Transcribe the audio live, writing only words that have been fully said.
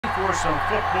for some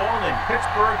football in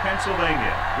Pittsburgh,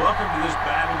 Pennsylvania. Welcome to this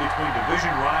battle between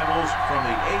division rivals from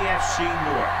the AFC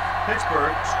North.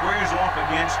 Pittsburgh squares off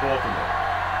against Baltimore.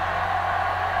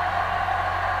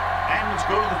 And let's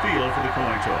go to the field for the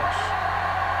coin toss.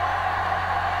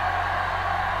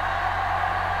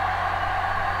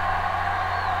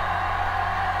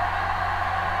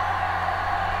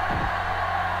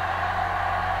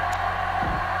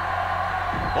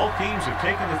 Both teams have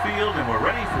taken the field, and we're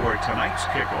ready for tonight's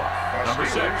kickoff. Number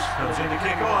 6 comes in to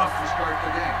kick off to start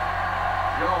the game.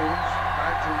 Jones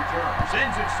back to return.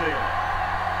 Sends it sailing.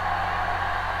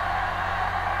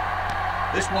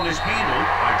 This one is handled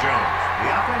by Jones. The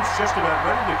offense just about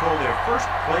ready to call their first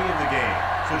play of the game.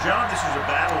 So, John, this is a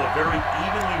battle of very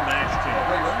evenly matched teams.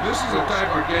 This is a type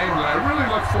of game that I really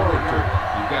look forward to.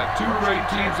 You've got two great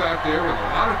teams out there with a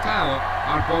lot of talent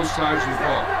on both sides of the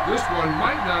ball. This one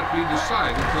might not be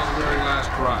decided until the very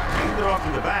last drive. Handed off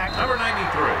to the back. Number 93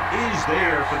 is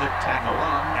there for the tackle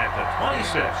at the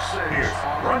 26. Pierce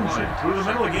runs it through the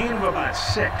middle, a gain of about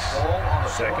 6.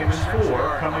 Second and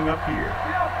 4 coming up here.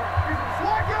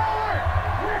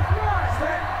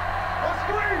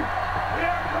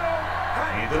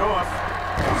 Handed off.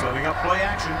 Setting up play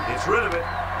action. Gets rid of it.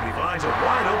 He finds a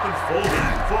wide open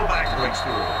fullback breaks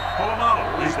through.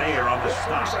 Polamalu is there on the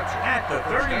stop at the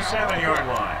 37-yard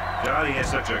line. Johnny has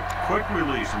such a quick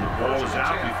release, and the ball is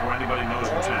out before anybody knows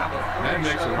what's happening. That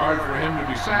makes it hard for him to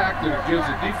be sacked, and it gives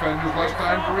the defenders less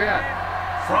time to react.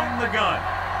 From the gun.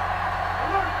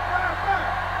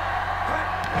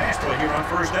 Pass play here on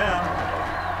first down.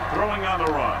 Throwing on the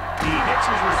run. He hits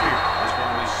his receiver. This one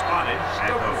will be spotted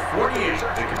at the 48.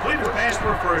 They completed the pass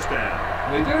for a first down.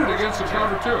 They did it against the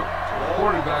cover, too. The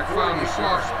quarterback found a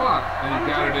soft spot, and he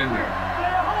got it in there.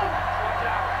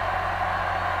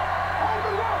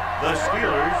 The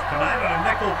Steelers come out in a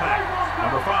nickel package.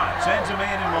 Number 5 sends a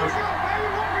man in motion.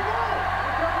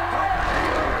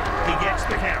 He gets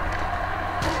the count.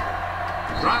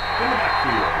 Dropped in the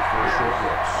backfield for a short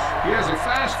loss. He has a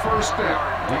fast first step.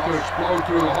 He could explode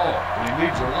through the hole, but he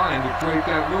needs a line to create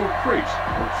that little crease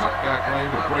or cutback lane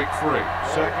to break free.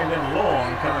 Second and long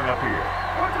coming up here.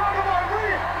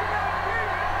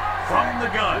 From the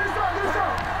gun.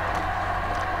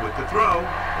 With the throw,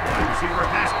 wide receiver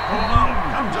Polamalu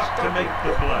comes up to make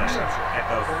the play at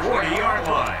the 40-yard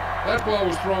line. That ball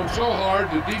was thrown so hard,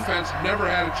 the defense never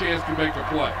had a chance to make a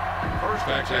play. In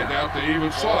fact, I doubt they even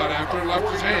saw it after it left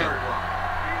his hand.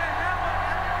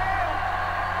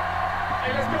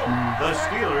 The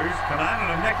Steelers come out in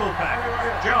a nickel package.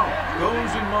 Jones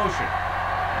goes in motion.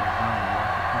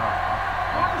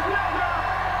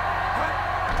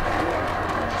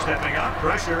 Stepping up,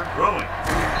 pressure, throwing.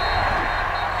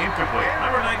 Incomplete.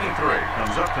 Number 93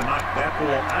 comes up to knock that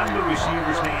ball out of the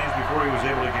receiver's hands before he was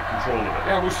able to get control of it.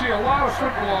 Yeah, we see a lot of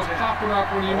footballs popping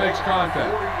up when he makes contact.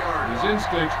 His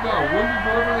instincts know when to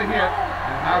deliver the hit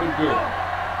and how to do it.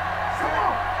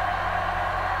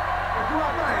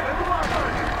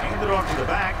 Handed off to the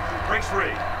back, breaks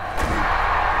free.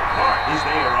 Hart is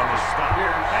there on the stop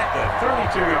at the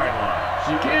 32-yard line.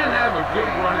 You can't have a good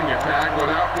running attack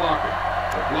without blocking.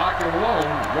 But blocking alone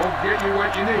won't get you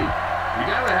what you need. You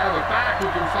got to have a back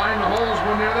who can find the holes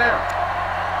when they're there.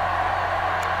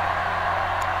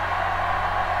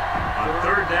 On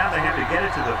third down, they had to get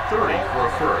it to the 30 for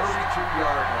a first.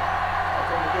 32-yard line.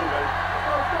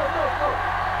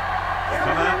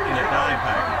 Come out in a dime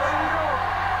package.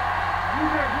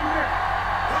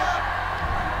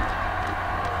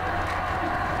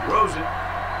 Throws it.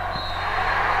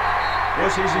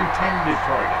 Was his intended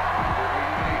target.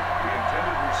 The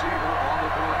intended receiver on the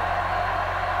play.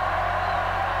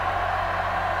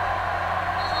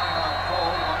 Timeout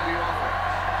called by the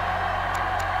offense.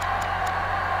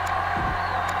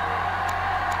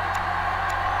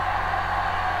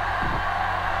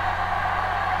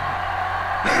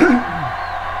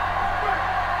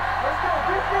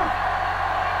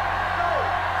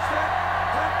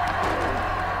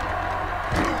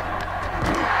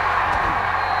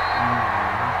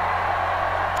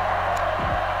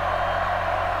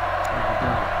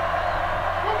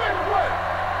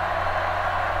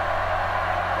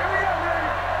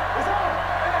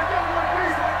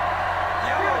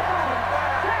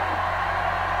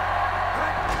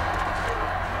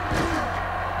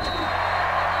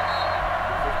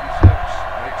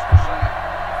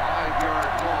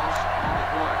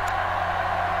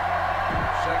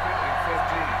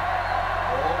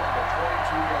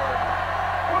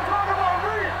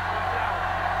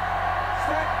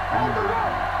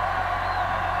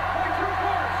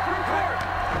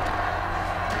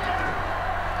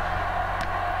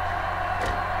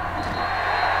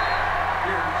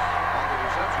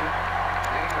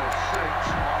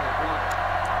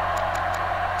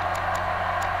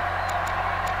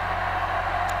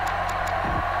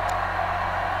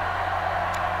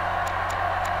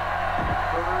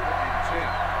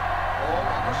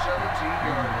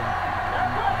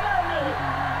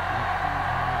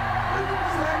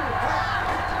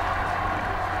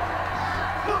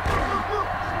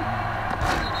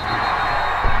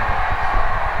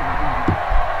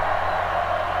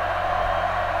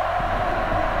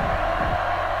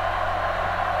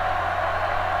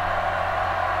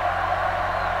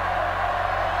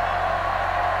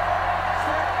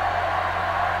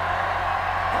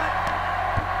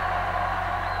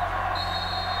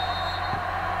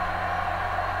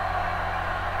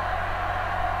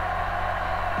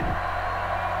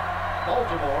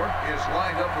 Baltimore is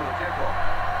lined up for the kickoff.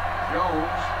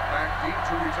 Jones back deep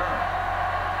to return.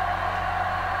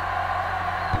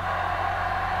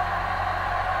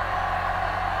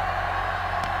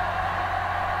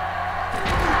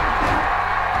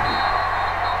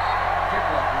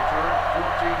 Kickoff return,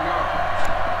 14 yards.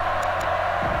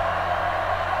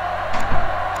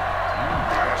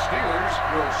 The Steelers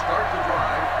will start the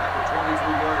drive at the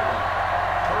 23-yard line.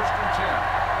 First and 10.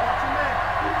 Watch your man.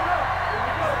 Keep it up. Here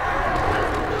we go.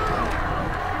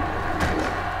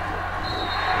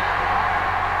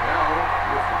 Now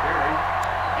with the carry.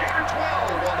 Gain of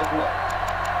 12 on the play.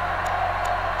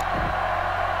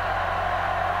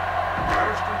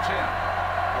 First and 10.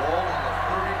 Ball on the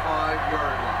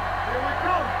 35-yard line. Here we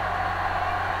go.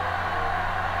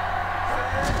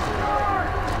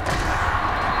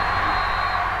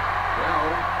 Now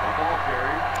the ball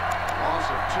carry. Loss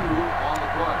of 2 on the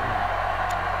play.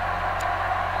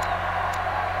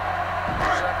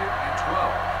 Second and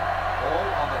 12. Ball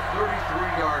on the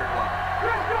 33-yard line.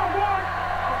 Let's go, boy!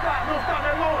 Don't stop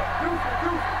that motor. Deuce it.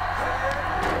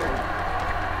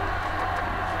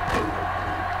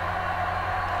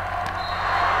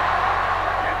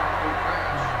 Incomplete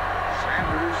pass.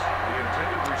 Sanders, the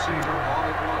intended receiver, on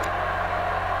the play.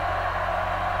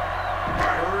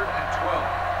 Third and 12.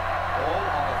 Ball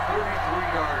on the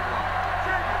 33-yard line.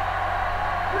 Check it.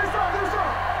 This up.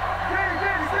 Get it.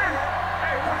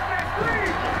 Hey, watch that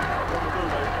screen.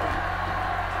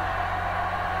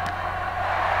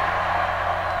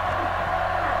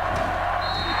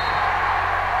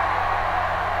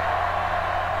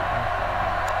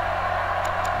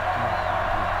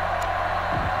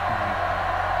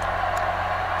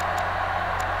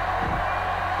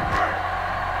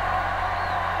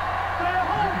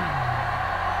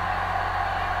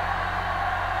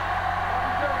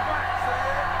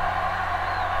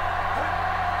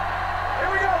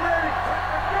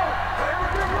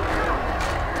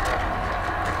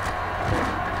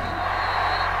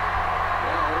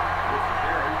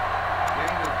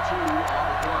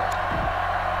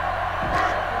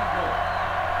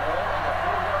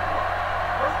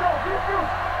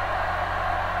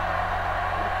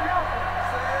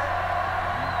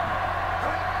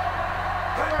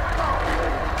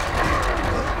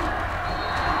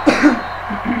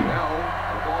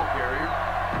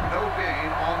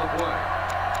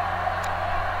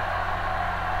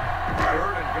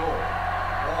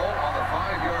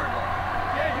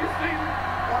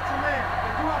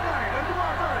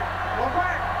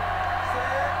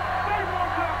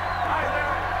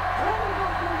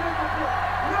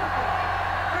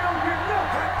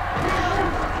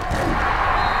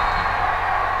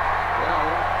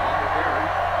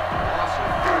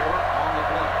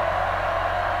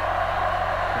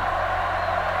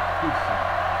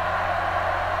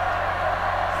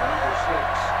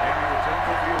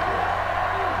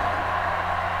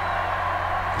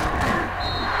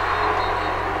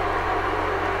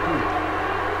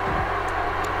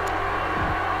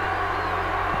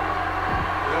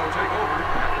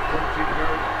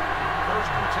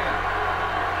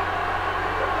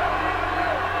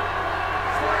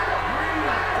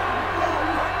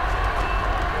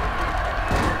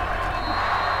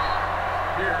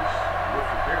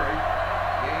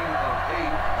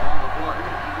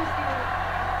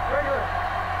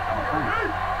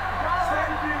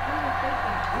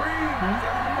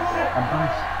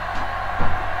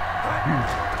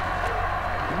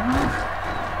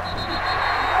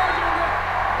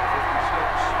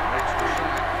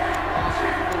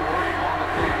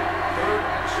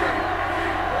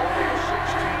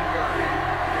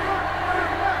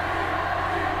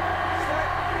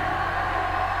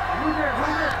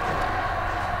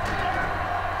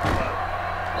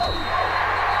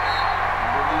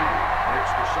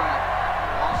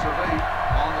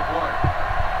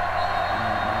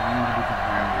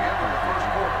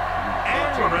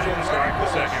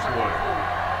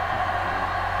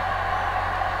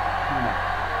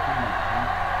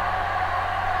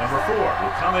 Number 4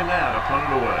 will come in now to punt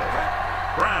it away.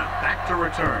 Brown back to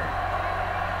return.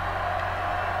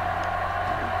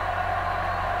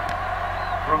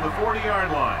 From the 40-yard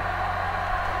line.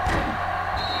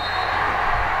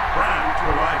 Brown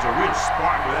provides a rich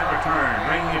spark with that return,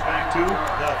 bringing it back to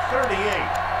the 38.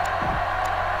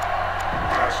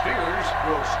 The Steelers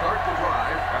will start the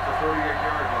drive at the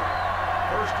 38-yard line.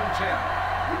 First and 10.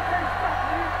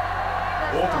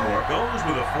 Baltimore goes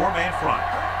with a 4-man front.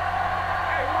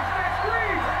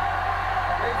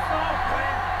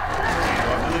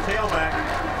 Off to the tailback.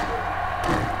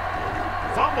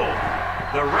 Fumble.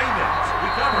 The Ravens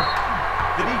recover.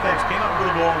 The defense came up with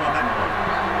the ball on that one.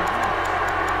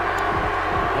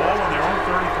 Ball on their own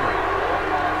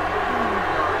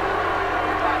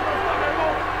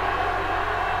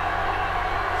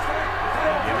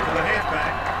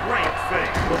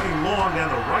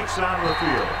side of the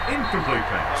field. Incomplete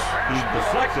pass. He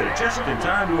deflected just in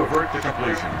time to avert the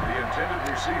completion. The intended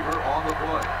receiver on the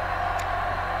play.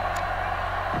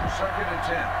 2nd and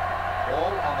 10.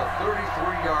 Ball on the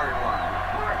 33-yard line.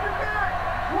 Watch it back!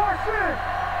 Watch it!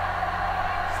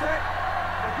 Set!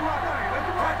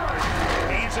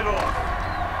 Hands it off.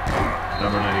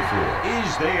 Number 94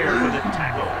 is there for the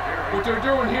tackle. What they're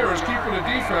doing here is keeping the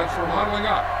defense from huddling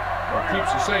up. Or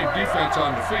keeps the same defense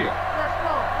on the field. Let's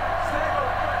go! Set!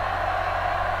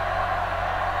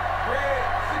 Red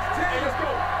 16! Let's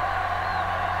go!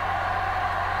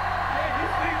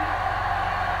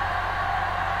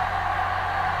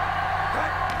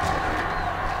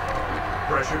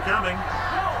 Pressure coming.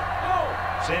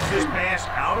 Sends this pass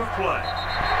out of play.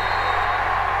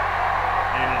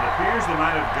 And it appears they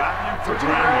might have gotten him for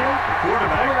time here. The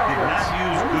quarterback did not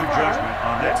use good judgment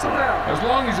on that play. As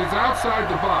long as it's outside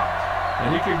the box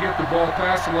and he can get the ball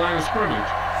past the line of scrimmage,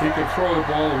 he can throw the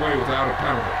ball away without a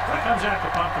penalty. He comes out to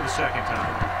punt for the 2nd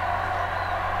time.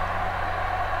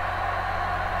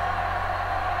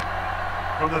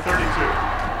 From the 32.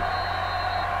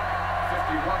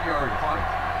 51-yard punt.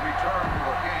 Return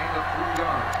for a gain of 3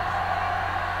 yards.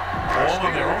 Ball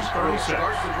on their own 36.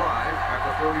 Starts the drive at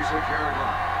the 36-yard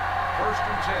line. 1st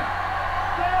and 10.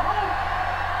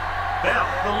 Bell,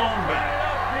 the lone back.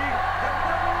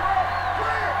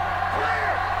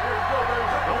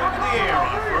 Going to the air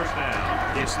on 1st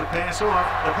down. Gets the pass off.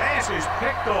 The pass is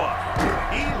picked off.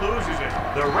 He loses it.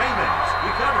 The Ravens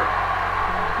recover.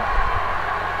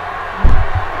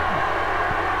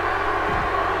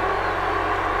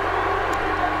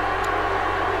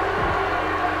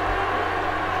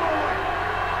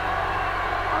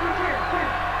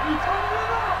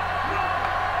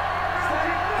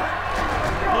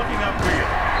 Looking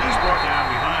upfield. He's brought down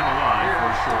behind the line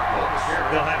for a short loss.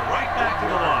 They'll head right back to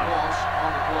the line. Loss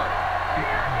on the play.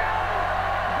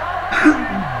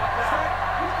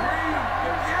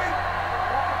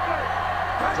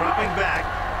 Dropping back.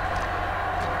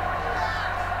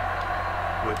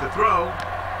 With the throw.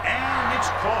 And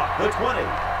it's caught. The 20.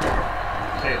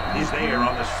 Taylor is there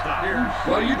on the stop.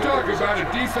 Well, you talk about a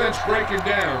defense breaking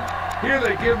down. Here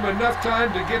they give him enough time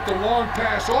to get the long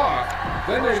pass off.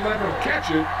 Then they let him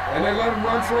catch it, and they let him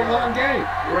run for a long game.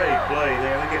 Great play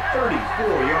there. They get 34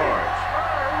 yards.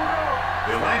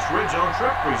 Their last red zone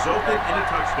trip resulted in a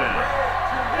touchdown.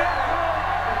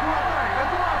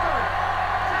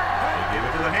 They give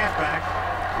it to the halfback.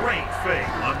 Great fake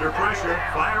under pressure,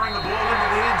 firing the ball into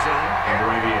the end zone.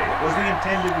 Number 88 was the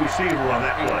intended receiver on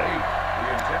that play. The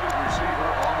intended receiver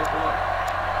on the play.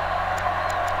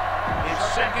 It's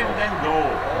 2nd and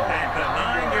goal at the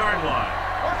 9-yard line.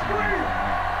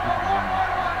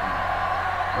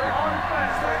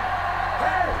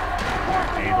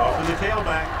 Hand off to the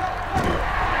tailback.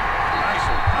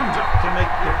 Dyson comes up to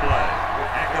make the play.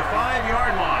 At the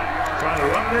 5-yard line. Trying to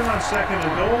run it in on 2nd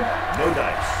and goal. No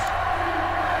dice.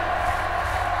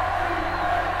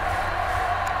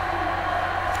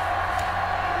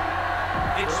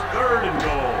 It's 3rd and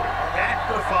goal at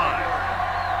the 5.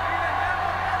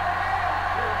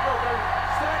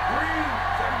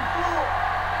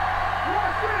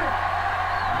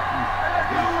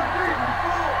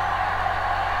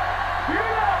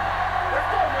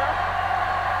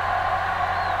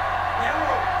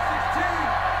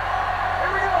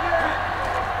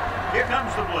 Here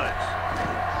comes the blitz.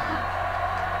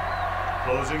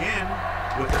 Closing in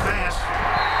with the pass.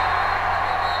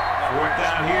 4th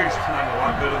down here is not a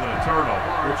lot better than a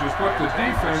turnover. Which is what the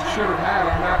defense should have had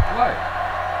on that play.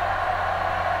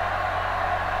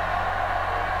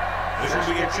 This will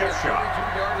be a chip shot.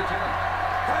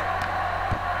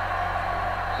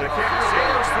 The kick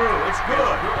sails through. It's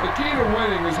good. The key to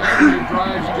winning is having your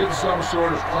drives get some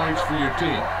sort of points for your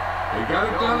team. They got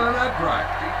it done on that drive.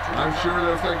 I'm sure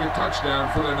they'll take a touchdown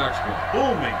for the next one.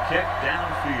 Booming kick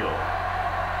downfield.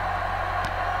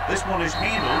 This one is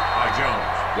handled by Jones.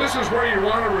 This is where you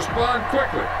want to respond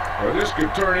quickly, or this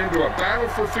could turn into a battle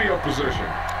for field position.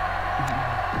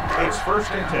 It's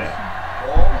 1st and 10.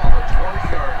 Ball on the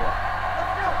 20-yard line.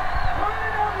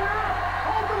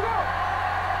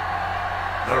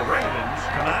 The Ravens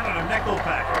come out in a nickel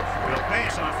package. They'll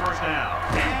pass on 1st down.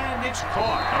 And it's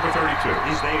caught. Number 32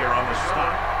 is there on the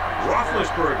stop.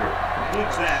 Roethlisberger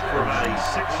completes that for about a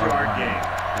 6-yard gain.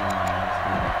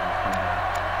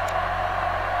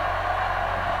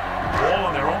 Ball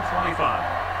on their own 25.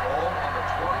 Ball on the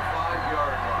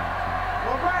 25-yard line.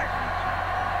 Go back.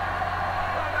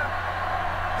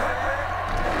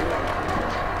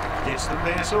 Gets the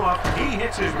pass off. He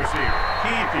hits his receiver.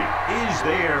 Canty is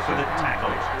there for the tackle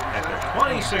at the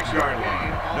 26-yard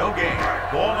line. No gain.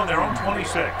 Ball on their own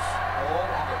 26. Ball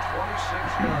on the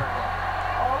 26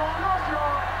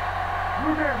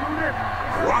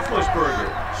 Roethlisberger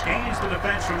scans the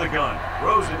defense from the gun.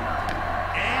 Throws it.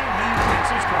 And he makes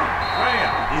his turn.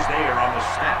 Graham is there on the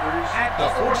snap at the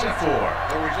 44.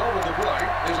 The result of the play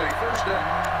is a first down.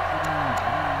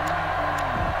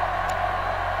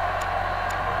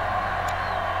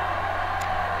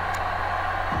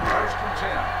 First and 10.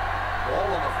 Ball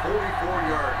on the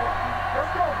 44-yard line.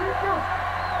 Let's go,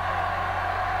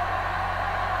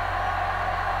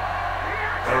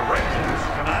 The Ravens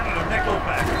come out in a nickel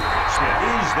pack. Smith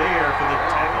is there for the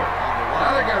tackle.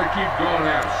 Now they got to keep going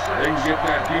at it. They can get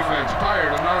that defense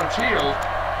tired and on its heels.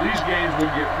 These games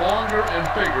will get longer and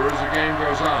bigger as the game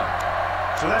goes on.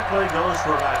 So that play goes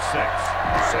for about 6.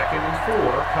 Second and 4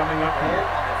 coming up here.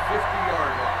 On the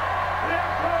 50-yard line.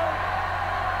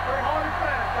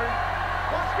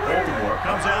 Baltimore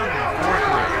comes out in a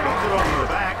 4-3. Runs it over the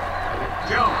back.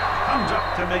 Jones comes up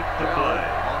to make the play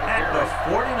at the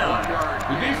 49.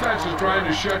 The defense is trying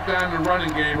to shut down the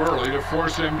running game early to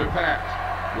force him to pass.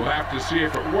 We'll have to see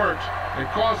if it works and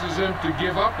causes him to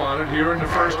give up on it here in the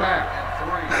first half.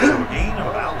 So a gain of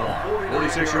about 1.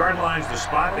 46-yard line's the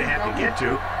spot they have to get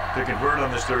to convert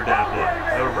on this third down play.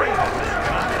 The Ravens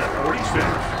come out at 46.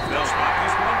 They'll spot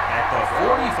this one at the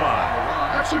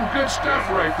 45. That's some good stuff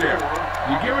right there.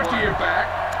 You give it to your back,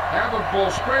 have a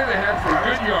ball straight ahead for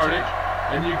good yardage,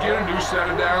 and you get a new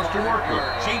set of downs to work with.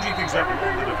 Changing things up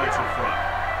along the defensive front.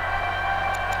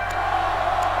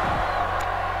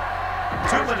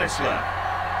 2 minutes left.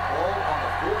 Ball on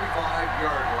the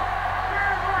 45-yard line.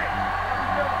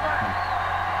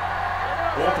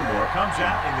 Baltimore comes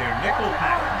out in their nickel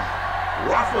package.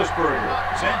 Roethlisberger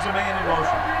sends a man in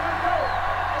motion.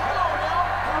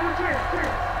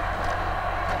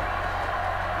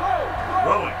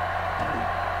 Rolling.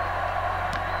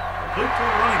 Complete to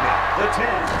the running back. The 10.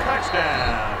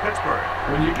 Touchdown, Pittsburgh.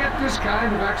 When you get this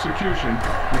kind of execution,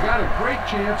 you got a great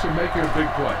chance of making a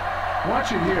big play.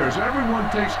 Watch it here as everyone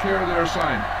takes care of their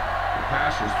assignment. The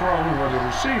pass is thrown where the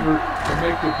receiver can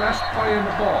make the best play in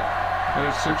the ball, and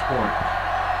it's 6 points.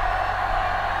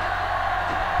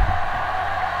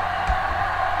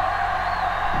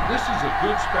 This is a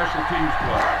good special teams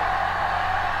play.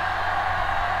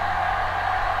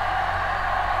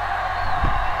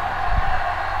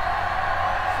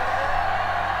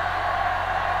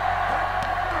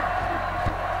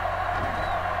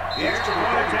 The extra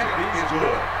point attempt is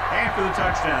good. After the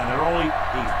touchdown, they're only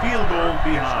a field goal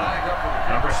behind.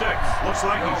 Number 6 looks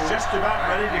like he's just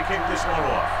about ready to kick this one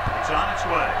off. It's on its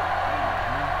way.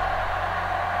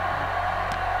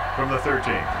 From the 13.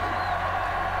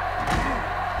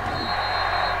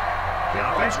 The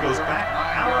offense goes back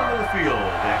out onto the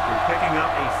field after picking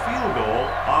up a field goal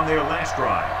on their last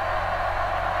drive.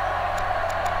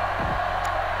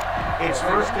 It's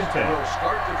first and 10. Will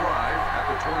start the drive at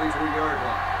the 23-yard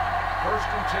line. First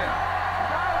and 10.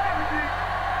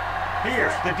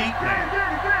 Here's the deep man. To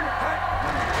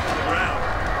the ground.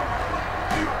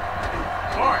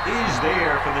 Clark is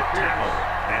there for the tackle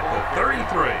at the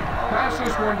 33. Pass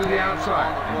this one to the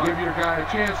outside and give your guy a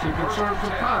chance to conserve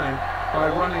some time by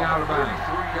running out of bounds.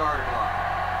 33-yard line.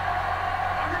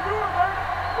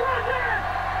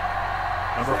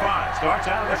 Number 5 starts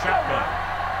out of the shotgun.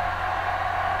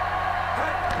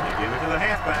 They give it to the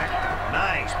halfback.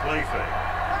 Nice play fake.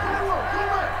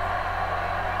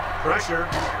 Pressure.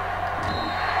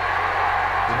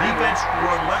 The defense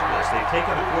relentless. They've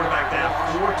taken the quarterback down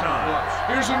 4 times.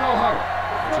 Here's a no huddle.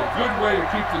 It's a good way to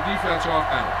keep the defense off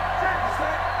balance.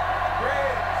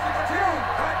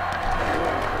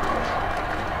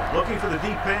 Looking for the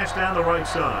deep pass down the right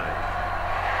side.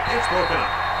 It's broken up.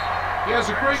 He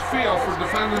has a great feel for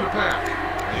defending the pass.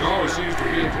 He always seems to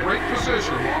be in great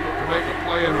position to make a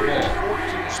play in the ball.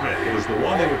 Smith was the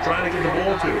one they were trying to get the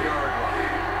ball to.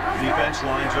 Defense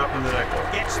lines up in the nickel.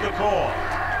 Gets the call.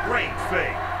 Great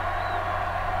fake.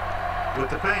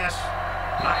 With the pass,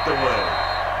 knocked away.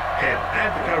 Had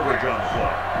the coverage on the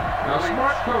play. Now,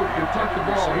 smart coach can tuck the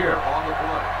ball here.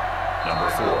 Number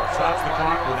 4 stops the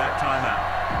clock with that timeout.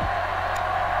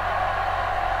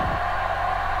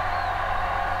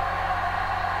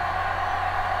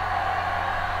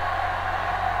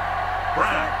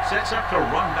 Brown sets up to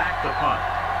run back the punt.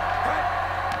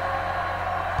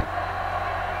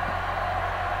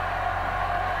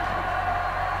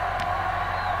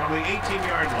 From the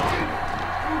 18-yard line.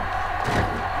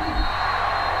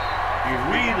 He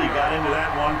really got into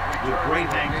that one with great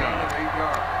hang time.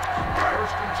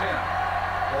 First and 10.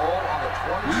 Ball on the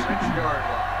 26-yard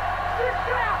line.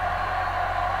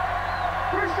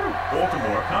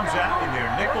 Baltimore comes out in their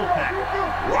nickel pack.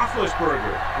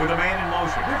 Roethlisberger with a man in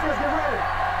motion.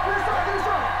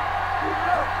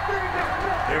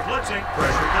 They're blitzing.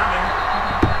 Pressure coming.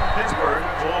 Pittsburgh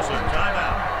calls a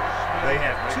timeout. They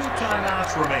have 2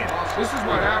 timeouts remaining. This is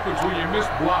what happens when you miss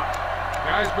block.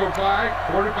 Guys go by,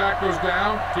 quarterback goes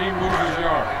down, team loses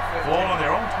yard. Ball on their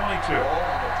own 22. Ball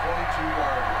on the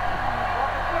 22-yard line.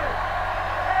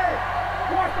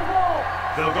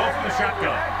 They'll go from the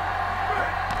shotgun.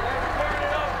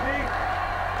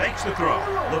 Fakes the throw.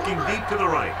 Looking deep to the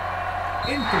right.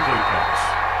 Incomplete pass.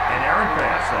 An errant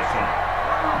pass that time.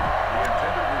 The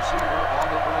intended receiver on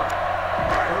the play.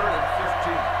 3rd and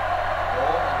 15.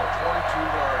 Ball on the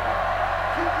 22-yard line.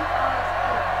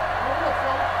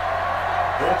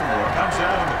 Baltimore comes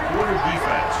out in the quarter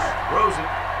defense. Throws it.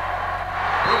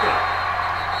 Look it up.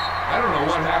 I don't know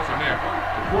what happened there.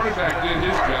 The quarterback did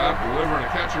his job delivering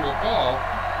a catchable ball.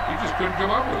 He just couldn't come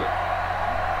up with it.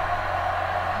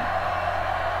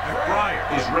 Fryer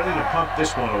is ready to punt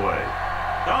this one away.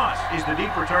 Doss is the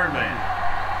deep return man.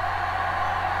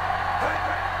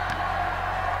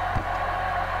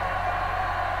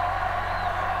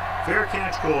 Fair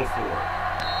catch called for.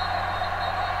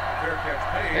 Fair catch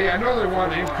paid. Hey, I know they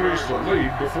want to increase the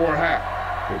lead before half,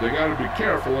 but they got to be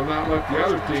careful and not let the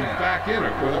other team back in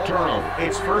it with a turnover.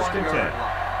 It's 1st and 10.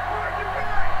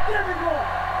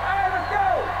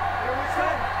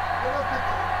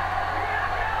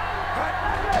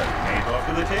 Hand off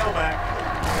to the tailback.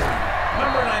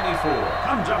 Number 94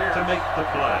 comes up to make the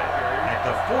play at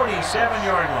the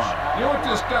 47-yard line. You know what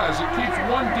this does? It keeps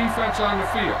one defense on the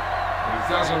field. But it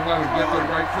doesn't let them get the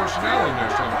right personnel in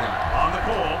there sometimes. On the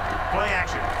call, play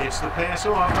action. It's the pass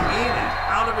off, in and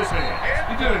out of his hands.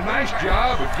 He did a nice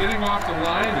job of getting off the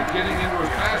line and getting into his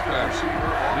pass pattern.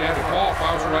 He had the ball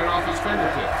bounce right off his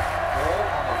fingertip. Ball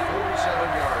on the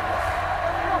 47-yard line.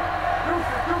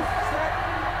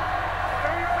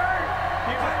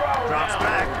 Drops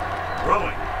back,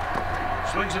 throwing.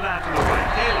 Swings it out to the right.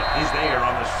 Taylor is there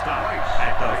on the stop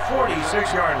at the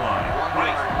 46-yard line.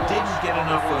 Right, didn't get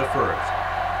enough for the first.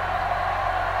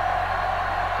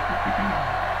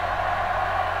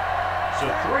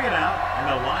 So 3 and out, and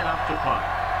they'll line up to punt.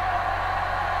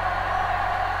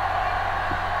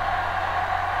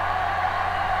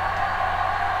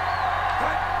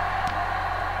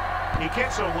 He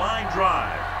kicks a line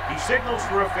drive. He signals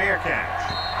for a fair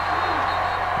catch.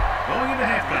 Going into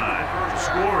halftime, the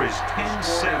score is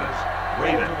 10-7.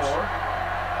 Ravens. Baltimore,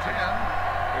 10.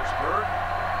 Pittsburgh,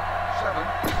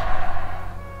 7.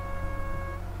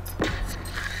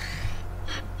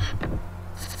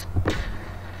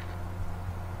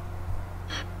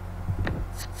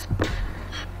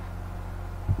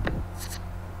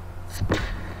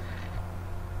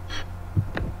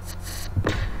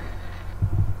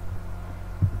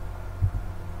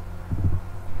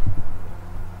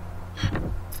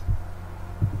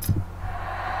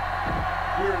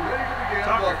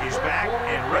 Tucker is back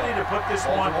and ready to put this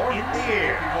one in the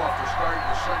air. Kicking off to start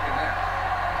the second half.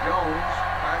 Jones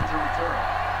back to return.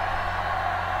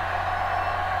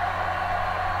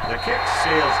 The kick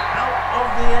sails out of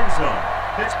the end zone.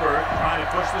 Pittsburgh trying to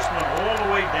push this one all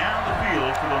the way down the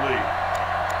field for the lead.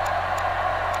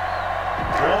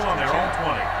 Ball on their own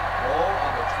 20. Ball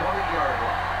on the 20-yard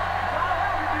line.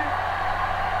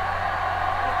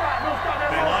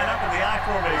 They line up in the I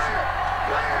formation.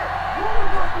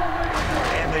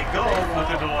 And they go with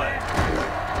the delay.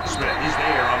 Smith is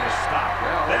there on the stop.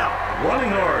 Bell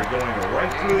running hard, going right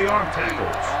through the arm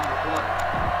tackles. On the play.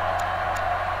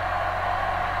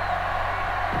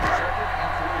 2nd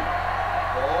and 3.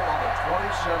 Ball on the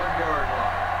 27-yard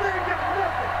line.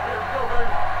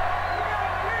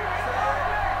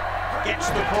 Gets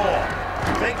the call.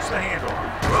 Fakes the handoff.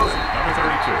 Rosen, number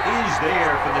 32, is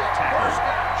there for the tackle.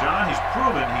 John, he's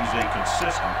proven he's a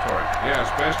consistent target. Yeah,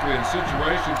 especially in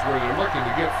situations where they're looking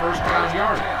to get first down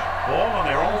yardage. Ball on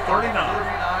their own 39.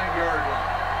 39-yard line.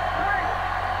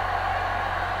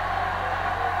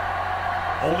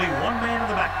 Only one man in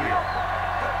the backfield.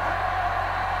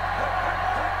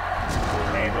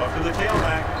 Hand off to the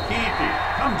tailback. Keithy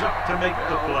comes up to make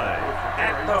the play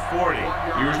at the 40.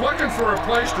 He was looking for a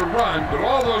place to run, but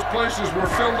all those places were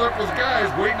filled up with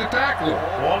guys waiting to tackle him.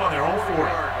 Ball on their own 40.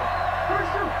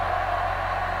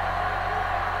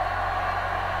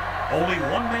 Only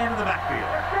one man in the backfield.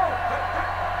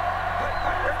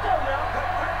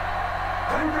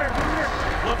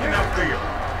 Looking upfield.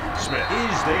 Smith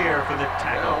is there for the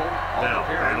tackle. Now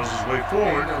battles his way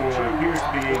forward for what appears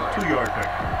to be a 2-yard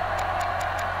pickup.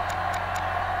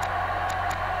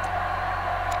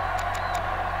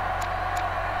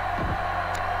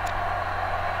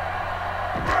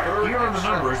 Here are the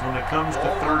numbers when it comes to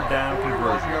 3rd down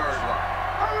conversions.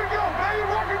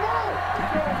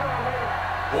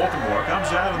 Baltimore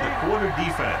comes out in the quarter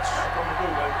defense.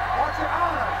 Watch your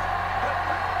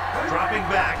eyes. Dropping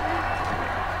back.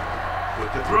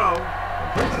 With the throw.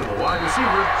 Complete to the wide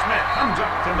receiver. Smith comes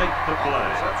up to make the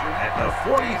play. At the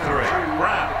 43,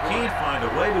 Brown can't find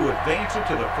a way to advance it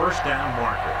to the first down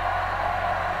marker.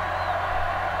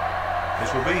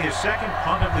 This will be his second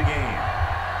punt of the game.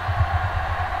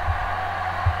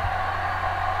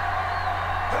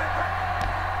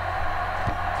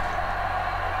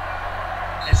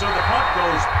 And so the punt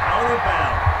goes out of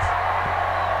bounds.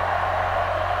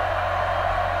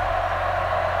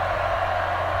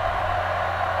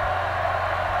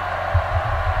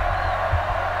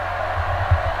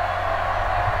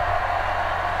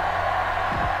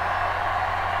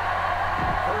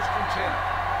 First and 10.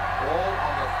 Ball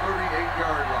on the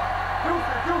 38-yard line.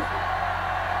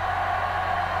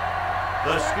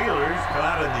 The Steelers come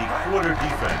out in the quarter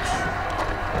defense.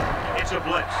 It's a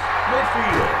blitz.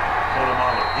 Midfield.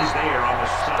 Polamalu is there on the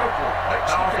stop. A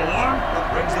powerful arm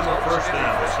brings them a first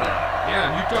down this time. Yeah,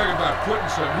 and you talk about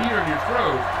putting some heat on your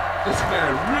throat. This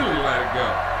man really let it go.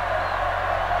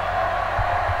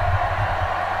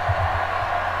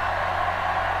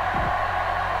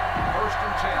 First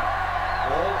and 10.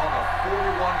 Ball on the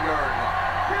 41-yard line.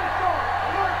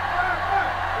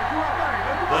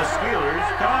 The Steelers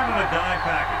come out in a dime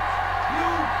package.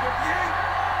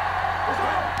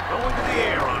 Going to the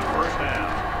air on first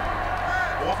down.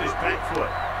 Off his back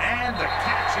foot. And the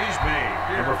catch is made.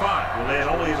 Number 5 will add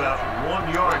only about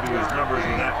 1 yard to his numbers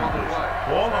in that completion.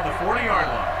 Ball on the 40-yard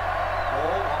line.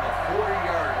 Ball on the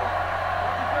 40-yard line.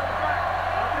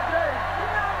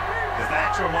 The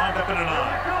backs are lined up in an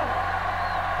eye.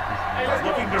 He's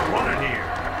looking to run it here.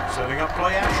 Setting up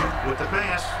play action with the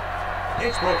pass.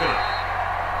 It's broken up.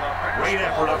 Great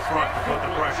effort up front to put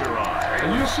the pressure on.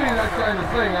 And you see that kind of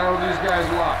thing out of these guys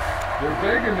a lot. They're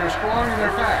big and they're strong and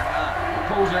they're fast.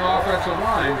 Opposing offensive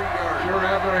line sure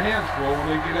have their hands full when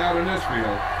they get out in this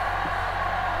field.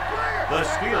 The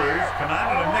Steelers come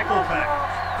out in a nickel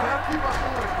package.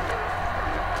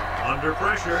 Under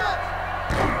pressure.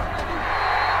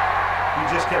 He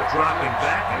just kept dropping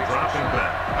back and dropping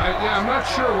back. I'm not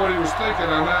sure what he was thinking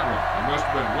on that one. He must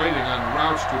have been waiting on the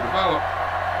routes to develop.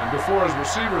 And before his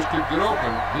receivers could get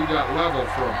open, he got level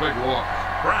for a big loss.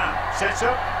 Brown sets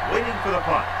up, waiting for the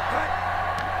punt.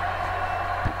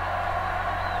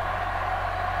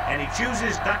 And he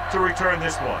chooses not to return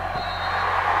this one.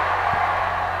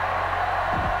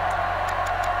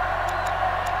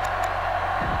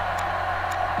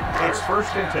 It's first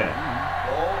and 10.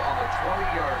 Ball on the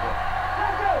 20-yard line.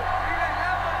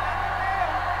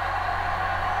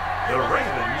 The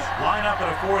Ravens line up at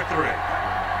a 4-3.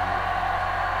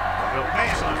 They'll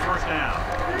pass on first down.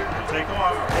 They'll take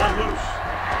off, ball loose.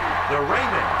 The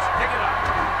Ravens pick it up.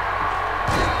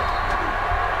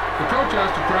 The coach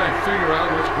has to try and figure out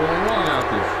what's going wrong out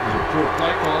there. Is it poor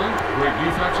play calling, great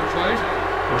defensive plays,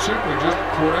 or simply just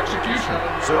poor execution?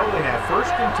 So they have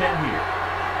first and 10 here.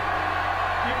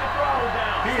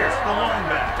 Here's the long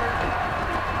back.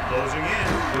 Closing in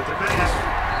with the pass.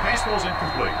 Pass ball's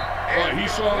incomplete. Well, he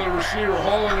saw the receiver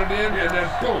hauling it in, and then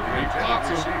boom, he pops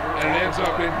him, and it ends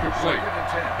up incomplete.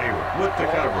 Hayward with the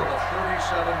Ball on coverage. the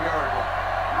 37-yard line.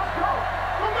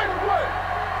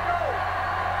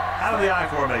 Out of the I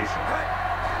formation.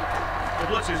 The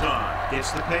blitz is on.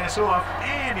 Gets the pass off,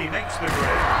 and he makes the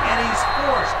grab. And he's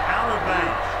forced out of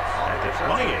bounds. At the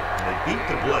 28, they beat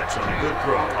the blitz on a good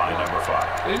throw by number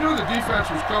 5. They knew the defense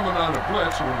was coming on a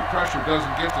blitz, and when the pressure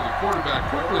doesn't get to the quarterback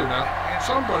quickly enough,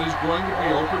 somebody's going to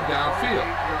be open downfield.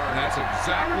 And that's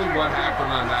exactly what happened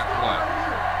on that play.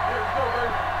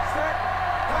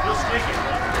 He'll sneak it.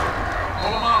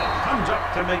 Polamalu comes up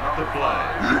to make the play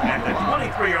at the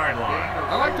 23-yard line.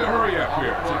 I like to hurry up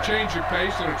here. It's a change of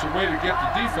pace, and it's a way to get the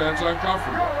defense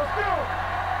uncomfortable.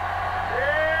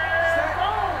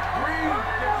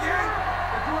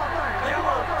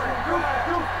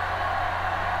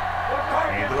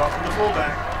 Handed off to the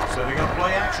fullback, setting up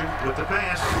play action with the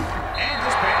pass. And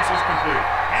this pass is complete.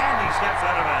 And he steps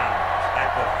out of bounds at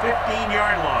the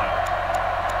 15-yard line.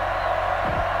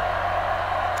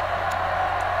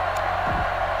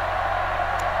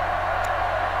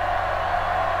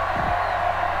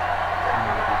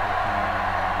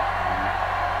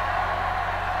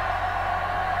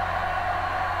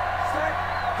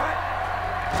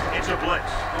 It's a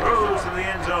blitz. Throws to the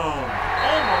end zone.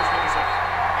 Almost intercepted.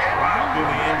 Rocked in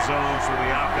the end zone, so the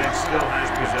offense still has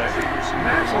possession. And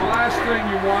that's the last thing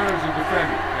you want as a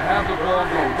defender, to have the ball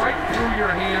go right through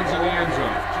your hands in the end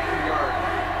zone.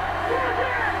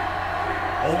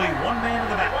 Only one man in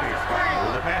the backfield.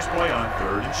 With the pass play on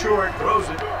 3rd and short. Throws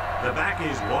it. The back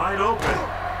is wide open.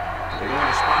 They're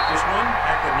going to spot this one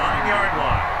at the 9-yard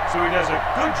line. So he does a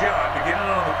good job to get in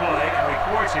on the play and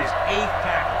records his 8th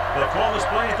tackle. They'll call this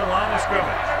play at the line of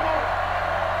scrimmage.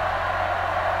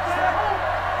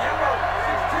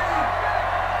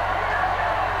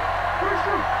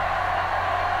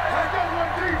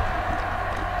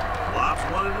 Lobs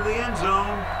one into the end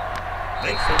zone.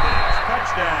 Makes the catch.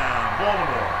 Touchdown,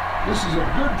 Baltimore. This is a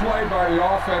good play by the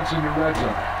offense in the red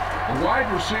zone. The wide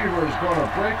receiver is going to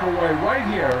break away right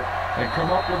here and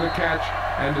come up with a catch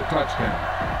and a touchdown.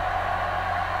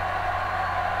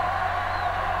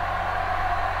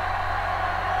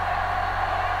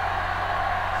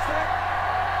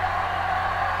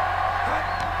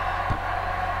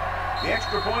 The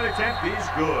extra point attempt is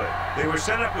good. They were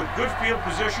set up with good field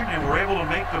position and were able to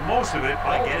make the most of it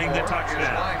by getting the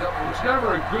touchdown. It's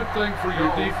never a good thing for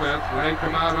your defense when they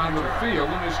come out onto the field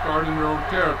and they start in their own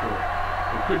territory.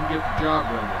 They couldn't get the job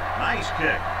done there. Nice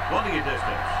kick. Plenty of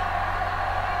distance.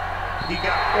 He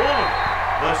got all of it.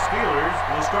 The Steelers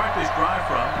will start this drive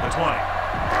from the 20.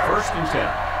 First and 10.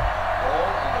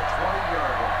 Ball on the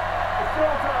 20-yard line. It's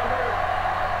full time, man.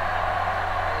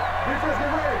 Defense,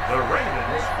 get ready. The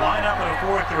Ravens line up in a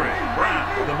 4-3. Brown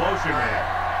with the motion man.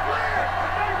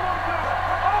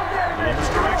 Little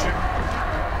misdirection.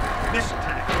 Missed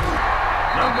tackle.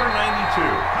 Number 92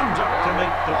 comes up to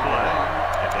make the play.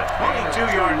 At the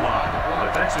 22-yard line, the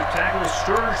defensive tackle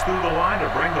surged through the line to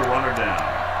bring the runner down.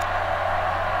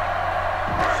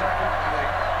 Second and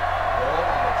 8. Ball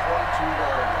on the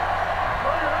 22-yard line.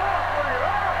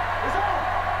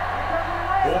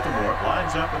 Baltimore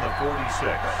lines up in the 46.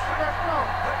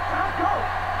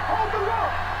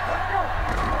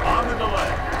 On the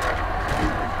delay.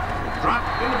 Drop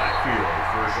in the backfield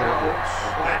for a short loss.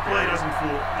 That play doesn't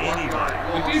fool anybody.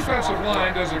 The defensive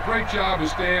line does a great job of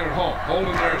staying at home,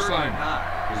 holding their assignment,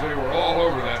 because they were all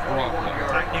over that draw play.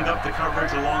 Tightening up the coverage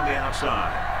along the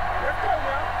outside.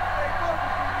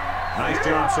 Nice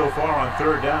job so far on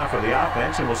third down for the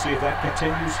offense, and we'll see if that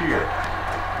continues here.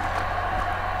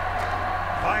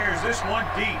 Fires this one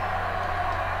deep.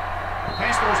 The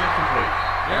pass was incomplete.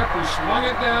 Yep, he swung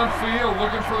it downfield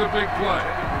looking for the big play.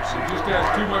 He just has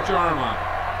too much arm on it.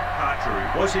 Cotchery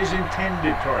was his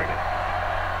intended target.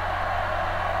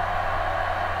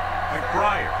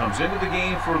 McBride comes into the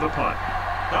game for the punt.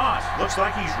 Doss looks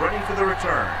like he's ready for the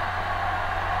return.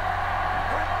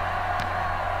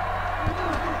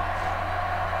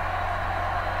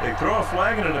 They throw a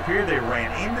flag and it appeared they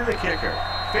ran into the kicker.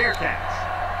 Fair catch.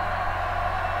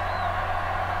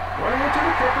 Right into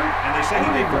the kicker. And they say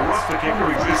he didn't rough the kicker,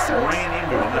 he just ran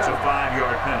into him. That's a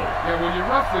 5-yard penalty. Yeah, when you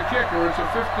rough the kicker, it's a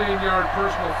 15-yard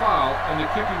personal foul, and the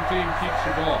kicking team keeps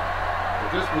the ball. But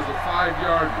this was a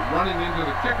 5-yard running into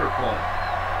the kicker call.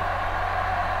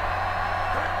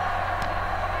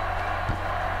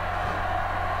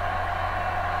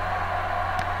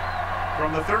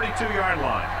 From the 32-yard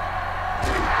line.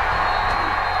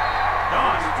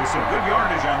 Doss with some good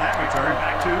yardage on that return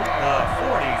back to the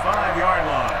 45-yard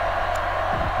line.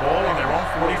 Ball on their own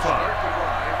 45. Start the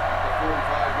drive at the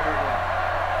 45-yard line.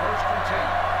 First and 10.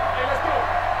 Hey, let's go.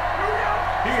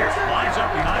 Pierce lines up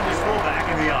behind his fullback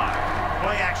in the eye.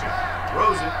 Play action.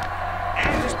 Throws it. And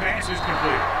his pass is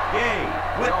complete. Yay,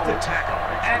 with the tackle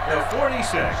at the 46.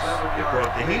 It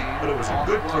broke the heat, but it was a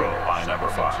good throw by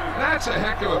number 5. That's a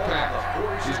heck of a pass.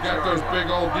 He's got those big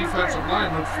old defensive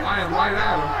linemen flying right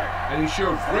at him, and he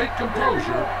showed great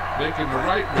composure, making the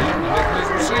right read and hitting his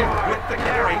receiver. With the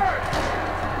carry.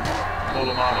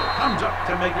 Polamalu comes up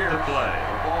to make the play.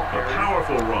 A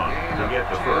powerful run to get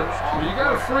the first. When you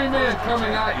got a free man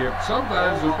coming at you,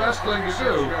 sometimes the best thing to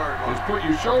do is put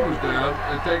your shoulders down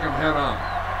and take him head on.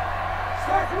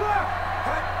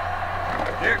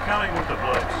 They're coming with the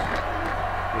blitz.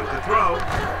 With the throw,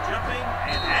 jumping,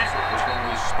 and after this one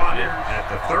was spotted at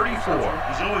the 34.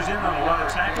 He's always in on a lot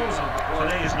of tackles, and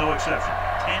today is no exception.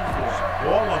 10-4.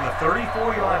 Ball on the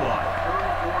 34-yard line.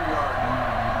 34-yard line.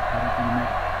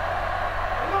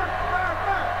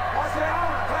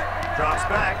 Drops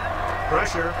back,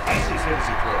 pressure, and he's hit as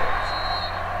he throws.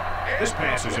 This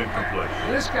pass is incomplete.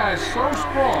 This guy's so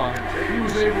strong, he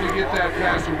was able to get that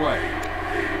pass away.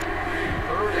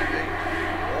 Third and 8.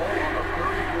 Ball on the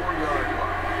 34-yard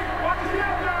line.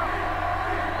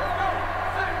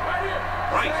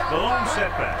 Right, the lone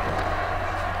setback.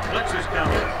 Blitz is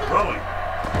coming, throwing.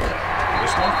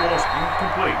 This one falls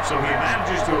incomplete, so he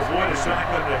manages to avoid a sack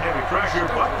under heavy pressure,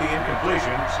 but the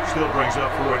incompletion still brings up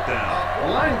fourth down.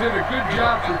 The line did a good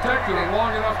job protecting him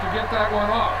long enough to get that one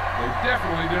off. They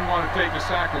definitely didn't want to take a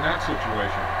sack in that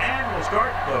situation. And we'll start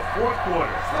the fourth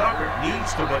quarter. Tucker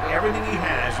needs to put everything he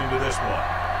has into this one.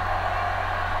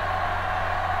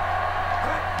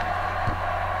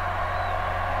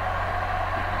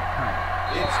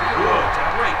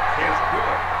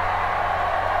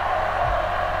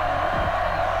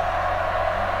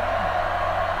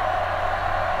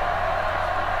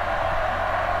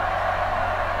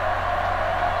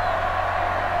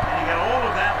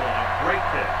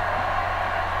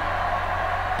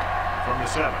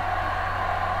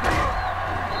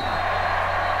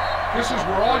 This is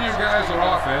where all your guys on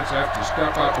offense have to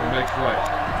step up and make plays.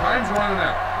 Time's running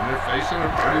out, and they're facing a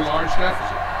pretty large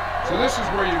deficit. So this is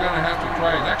where you're going to have to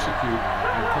try and execute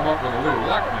and come up with a little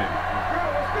luck maybe.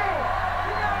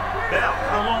 BAL,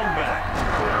 the lone back.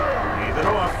 Hand it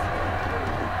off.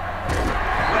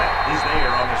 Webb is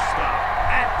there on the stop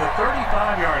at the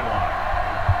 35-yard line.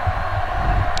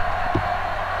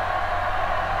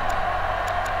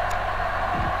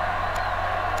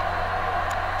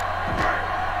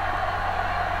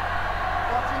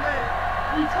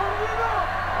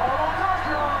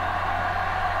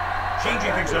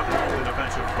 Changing things up along the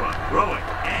defensive front. Throwing,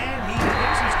 and he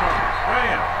hits his target.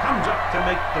 Graham comes up to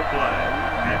make the play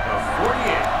at the 48.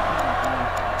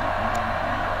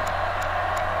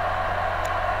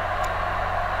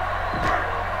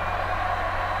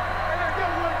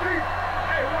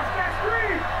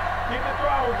 Keep the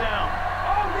throttle down.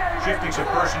 Shifting some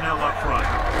personnel up front.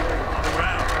 On the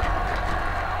ground.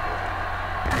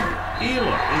 Elam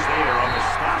is there on the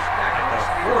stop at the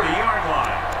 40-yard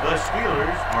line. The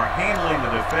Steelers are handling the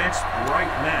defense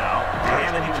right now. They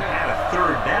haven't even had a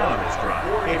third down on this drive.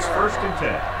 It's 1st and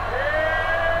 10.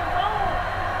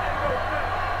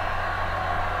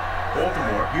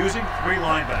 Baltimore using 3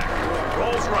 linebackers.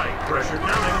 Rolls right. Pressure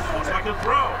coming. Looks like a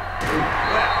throw.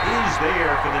 That is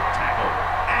there for the tackle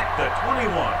at the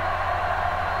 21.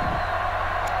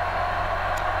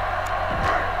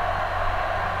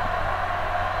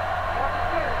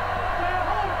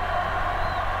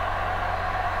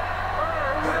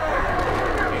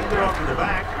 Off to the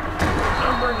back.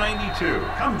 Number 92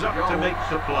 comes up to make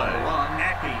the play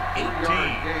at the 18.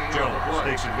 Jones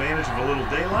takes advantage of a little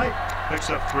daylight, picks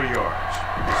up 3 yards.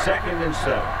 2nd and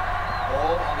 7.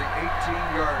 Ball on the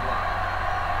 18-yard line.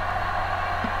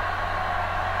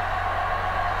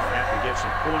 Have to get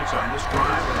some points on this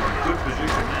drive, and they're in good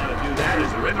position now to do that as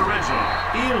they're in the red zone.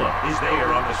 Elam is there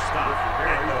on the stop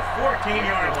at the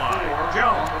 14-yard line.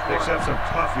 Jones picks up some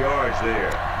tough yards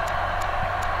there.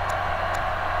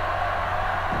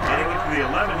 Getting it to the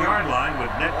 11-yard line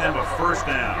would net them a 1st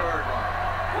down.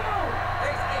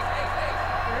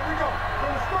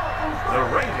 The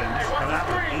Ravens come out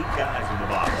with 8 guys in the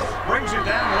box. Brings it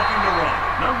down looking to run.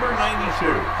 Number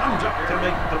 92 comes up to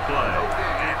make the play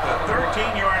at the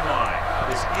 13-yard line.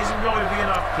 This isn't going to be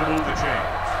enough to move the chains.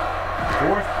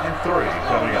 4th and 3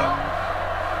 coming up.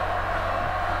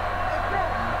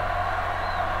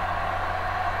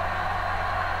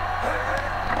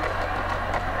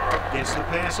 Gets the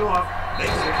pass off,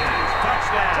 makes the catch,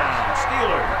 touchdown,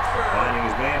 Steelers. Finding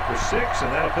his man for 6, and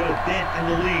that'll put a dent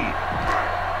in the lead.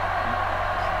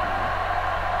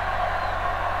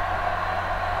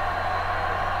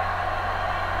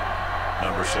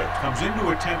 Number 6 comes in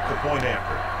to attempt the point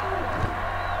after.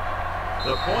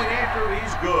 The point after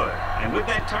is good, and with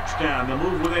that touchdown, they'll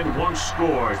move within 1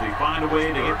 score as they find a way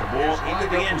to get the ball into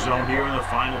the end zone here in the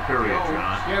final period,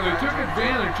 John. Yeah, they took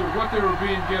advantage of what they were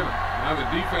being given. Now the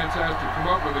defense has to come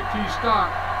up with a key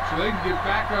stop so they can get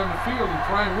back on the field and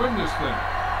try and win this thing.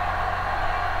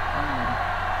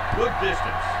 Good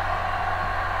distance.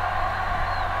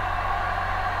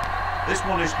 This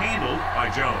one is handled by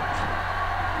Jones.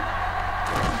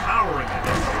 Powering it.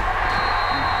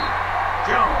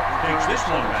 Jones takes this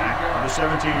one back on the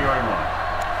 17-yard line.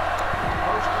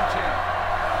 1st and 10.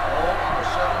 Ball on the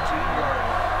 17-yard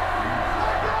line.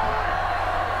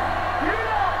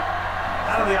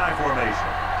 Out of the I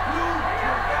formation.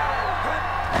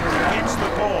 Gets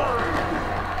the call.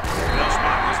 They'll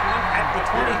spot this one at the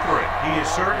 23. He is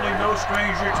certainly no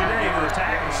stranger today to the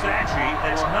tackle stat sheet.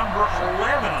 That's number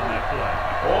 11 on that play.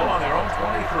 All on their own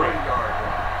 23-yard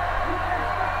line.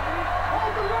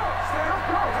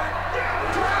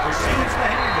 Receives the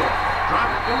handoff. Drop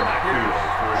it in the backfield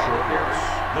for a short loss.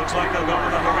 Looks like they'll go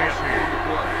with a hurry up here.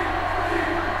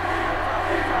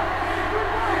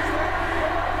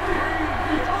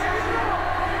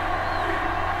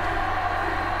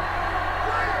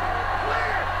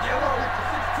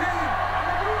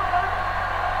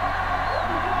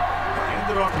 Hand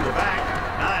it off to the back.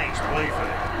 Nice play for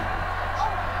them.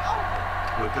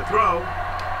 With the throw.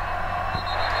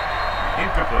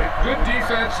 Incomplete. Good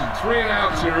defense and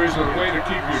 3-and-out series are the way to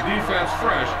keep your defense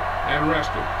fresh and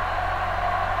rested.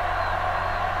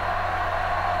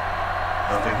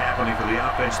 Nothing happening for the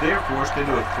offense. They're forced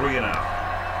into a 3-and-out.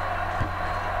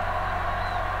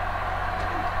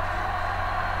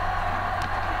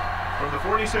 From the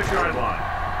 46-yard line.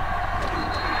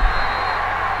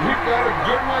 We've got a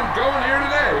good one going here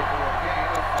today. For a gain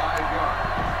of 5 yards.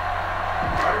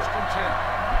 1st and 10.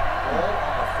 Ball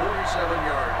on the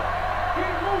 47-yard line. Keep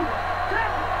moving.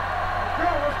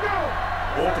 Let's go.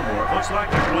 Baltimore looks like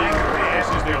they're playing the pass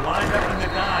as they're lined up in the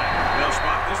dime. They'll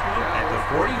spot this one at the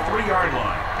 43-yard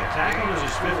line. The tackle is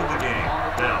his 5th of the game.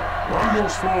 Bell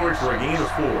rumbles forward for a gain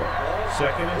of 4.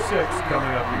 2nd and 6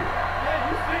 coming up here.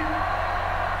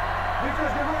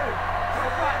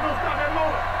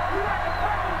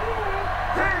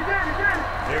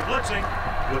 They're blitzing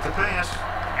with the pass,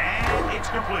 and it's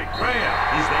complete. Graham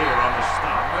is there on the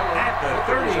stop at the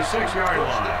 36-yard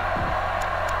line.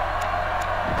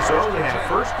 So they have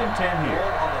 1st and 10 here.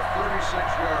 On the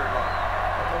 36-yard line.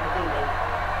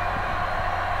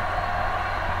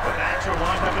 The backs are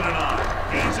lined up in a 9.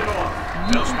 Hands it off.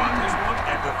 They'll spot this one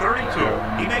at the 32.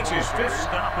 He makes his 5th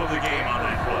stop of the game on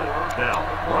that play. Bell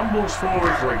rumbles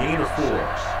forward for a gain of 4.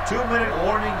 2-minute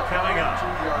warning coming up.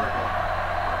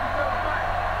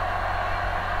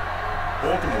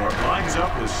 Baltimore lines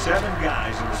up with 7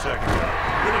 guys in the secondary.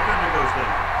 The defender goes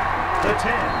down. The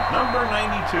 10, number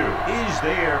 92, is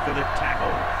there for the tackle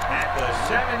at the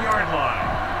 7-yard line.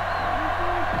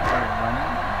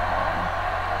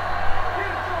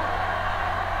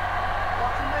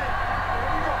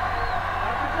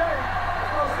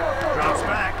 Drops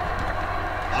back.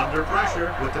 Under pressure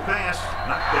with the pass.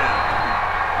 Knocked down.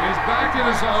 He's back in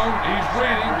his zone. He's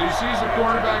waiting. He sees the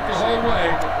quarterback the whole way,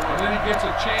 and then he gets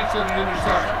a chance at an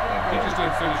interception. He just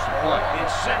didn't finish the play.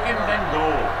 It's 2nd and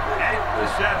goal at the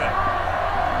 7.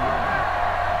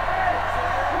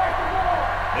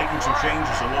 Making some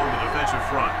changes along the defensive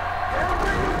front.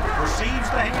 Receives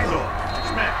the handoff.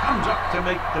 Smith comes up to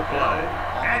make the play.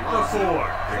 At the 4.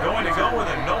 They're going to go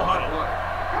with a no huddle.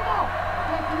 Come on.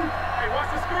 Hey, watch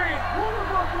the screen.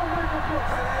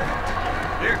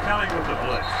 They're coming with the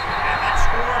blitz. And that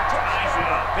score ties it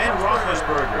up. Ben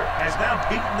Roethlisberger has now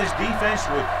beaten this defense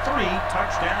with 3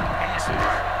 touchdown passes.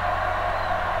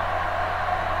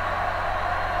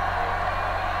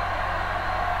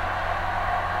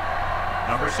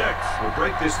 Number 6 will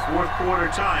break this 4th quarter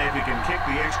tie if he can kick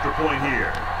the extra point here.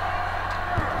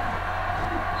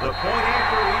 The point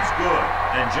after is good.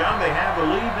 And, John, they have the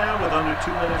lead now with under 2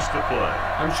 minutes to play.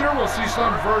 I'm sure we'll see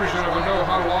some version of a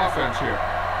no-huddle offense here.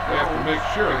 They have to make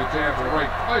sure that they have the right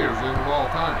players in at all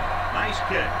times. Nice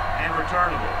kick and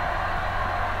returnable.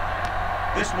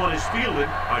 This one is fielded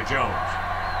by Jones.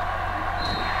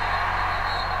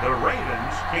 The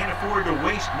Ravens can't afford to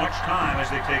waste much time as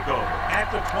they take over.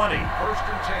 At the 20. 1st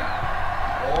and 10.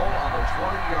 Ball on the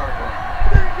 20-yard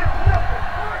line.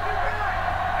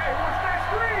 Hey, watch that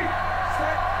screen.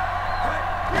 Set.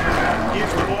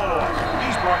 Gives the ball off.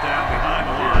 He's brought down behind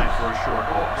the line for a short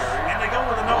loss. And they go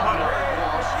with a no huddle.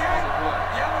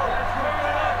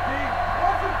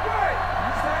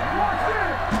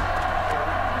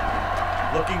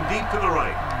 Looking deep to the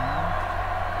right.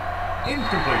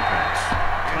 Incomplete pass.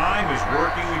 Time is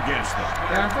working against them.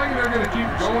 Yeah, I'm thinking they're going to keep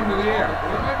going to the air.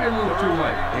 It might be a little too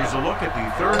late. Here's a look at the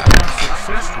 3rd down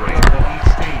success rate of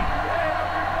each team.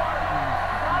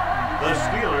 The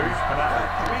Steelers come out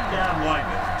with 3 down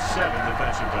linemen, 7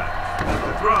 defensive backs. At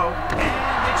the throw, and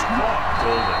it's caught.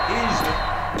 Golden is it.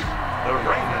 The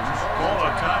Ravens call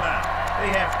a timeout.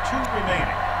 They have 2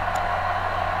 remaining.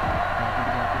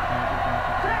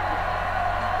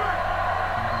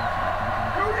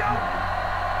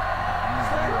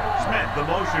 Smith, the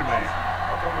motion man.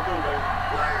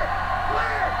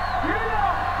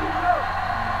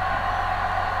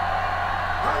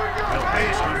 They'll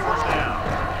pace on 1st down.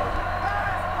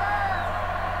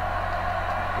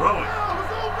 Throwing.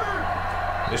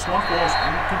 This one falls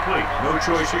incomplete. No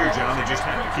choice here, John. They just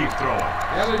have to keep throwing.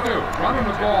 Yeah, they do. Running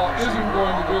the ball isn't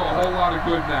going to do a whole lot of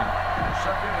good now.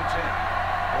 2nd and 10.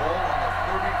 Ball on the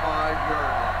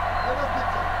 35-yard line.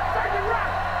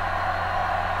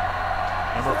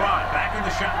 Number 5, back in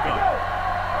the shotgun.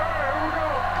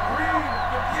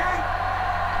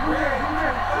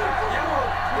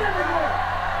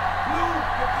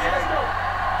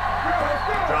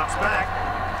 Drops back.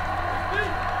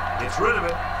 Gets rid of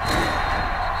it.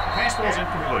 Pass ball's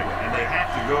incomplete, and they have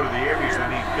to go to the areas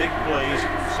that need big plays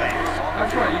fast.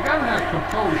 That's right. You got to have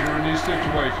composure in these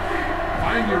situations.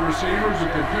 Find your receivers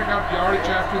who can pick up yardage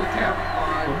after the catch.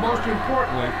 But most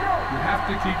importantly, you have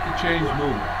to keep the chains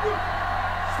moving.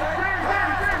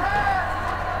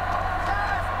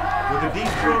 With a deep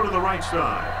throw to the right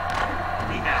side.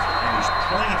 He has it, and he's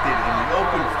planted in the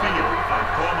open field by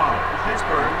Palmer.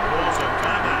 Pittsburgh calls a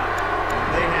timeout.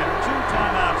 They have 2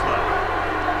 timeouts left.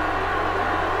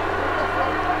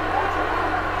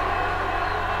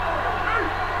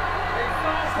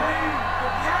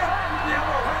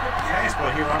 Pass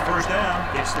play here on 1st down.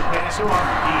 Gets the pass off.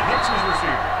 He hits his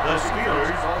receiver. The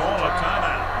Steelers call a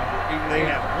timeout. They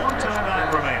have 1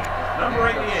 timeout remaining. Number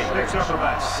 88 picks up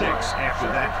about 6 after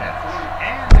that catch.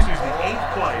 And this is the 8th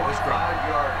play of this drive.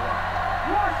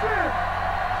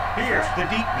 Here's the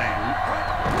deep man.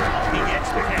 He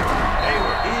gets the count.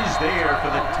 Hayward is there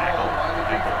for the tackle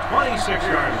at the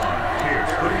 26-yard line.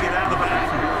 Pierce couldn't get out of the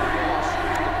backfield.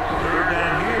 Third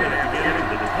down here, and to get it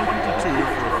to the 22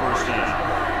 for a first down.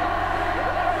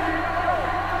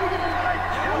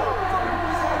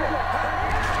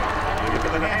 Look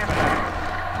at the halfback.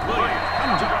 Williams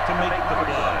comes up to make the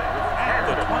play. At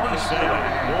the 27,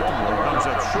 Baltimore comes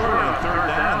up short on third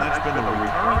down. That's been the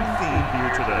recurring theme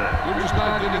here today. They're just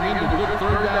not getting into good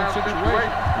third down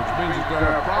situation, which means that they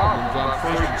have problems on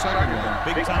first and second down.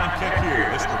 Big time kick here.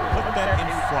 This will put that in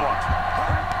front.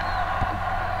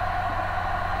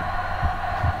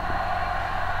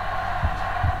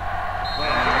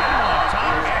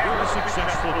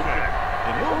 Successful kick.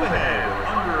 They move ahead with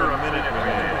under a minute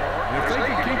remaining. And if they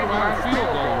can keep them out of field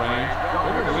goal range,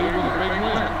 they're going to leave with a big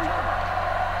win.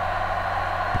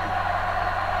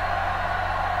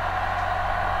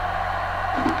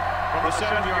 From the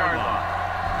 7-yard line.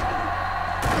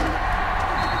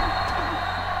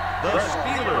 The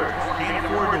Steelers can't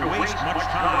afford to waste much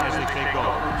time as they take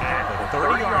over. At the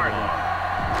 30-yard line.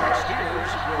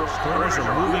 Corners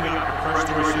are moving up to press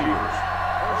the receivers.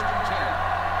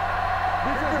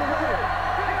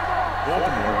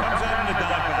 Baltimore comes out in the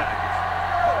dime package.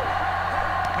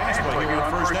 Pass play here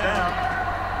on first down.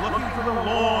 Looking for the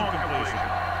long completion.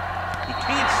 He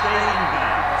can't stay in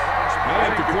bounds. I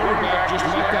think the quarterback just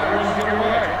let that one get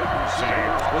away.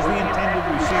 Sayers was the intended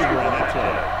receiver on that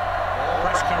play.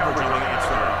 Press coverage on the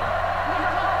outside.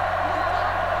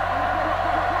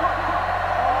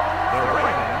 The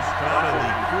Ravens come out of the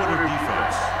quarter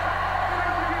defense.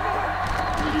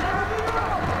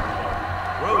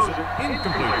 Rosen,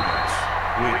 incomplete pass.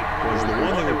 Was the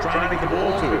one they were trying to get the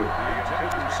ball to.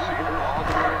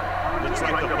 Looks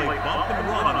like they'll play bump and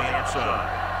run on the outside.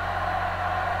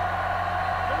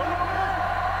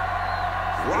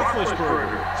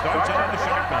 Roethlisberger starts out in the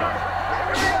shotgun.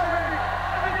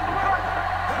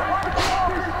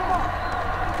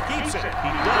 Keeps it. He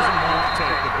doesn't want to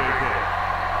take the big hit.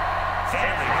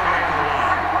 Family right to the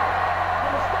line.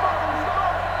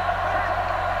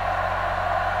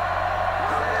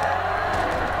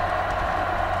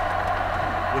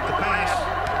 With the pass,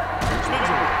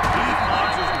 Spitzer, he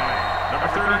finds his man. Number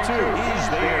 32 is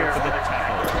there for the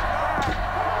tackle.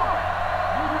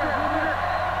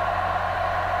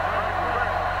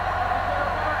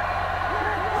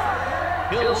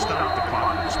 He'll stop the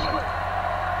clock with the spike.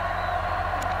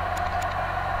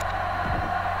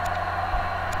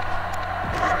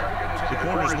 The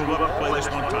corners move up to play this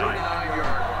one tight.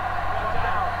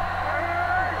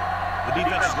 The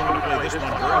defense is going to play this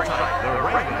one very tight. The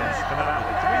Ravens come out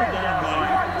with a 3-down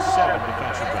line with 7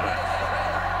 defensive backs.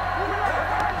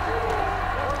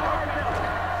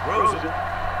 Rosen.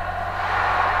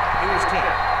 He was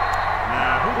tipped.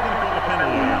 Now, who's going to call the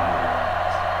penalty on?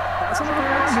 Pass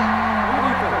interference.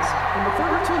 Number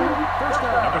 32, first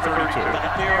down. Number 32.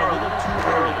 Got there a little too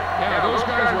early. Yeah, those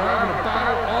guys were having a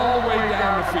battle all the way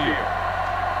down the field.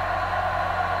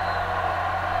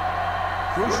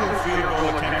 Crucial field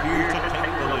goal attempt here to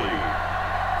take the lead.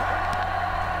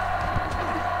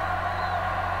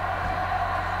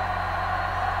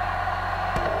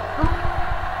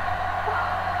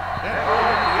 That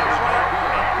ball is right.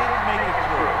 It didn't make it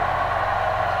through.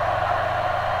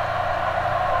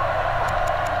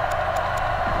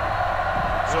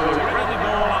 So they're ready to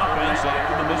go on offense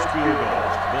after the missed field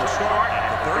goals. They'll start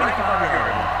at the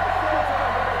 35-yard line.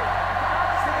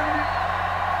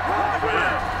 On the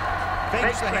ground.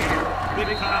 Fakes the hand.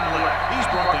 Big time left. He's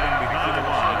brought down behind the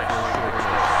line for a short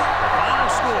touch. The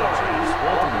final score is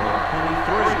Baltimore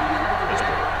 23.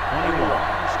 Pittsburgh 21.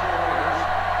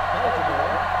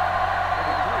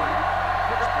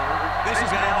 This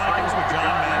is Al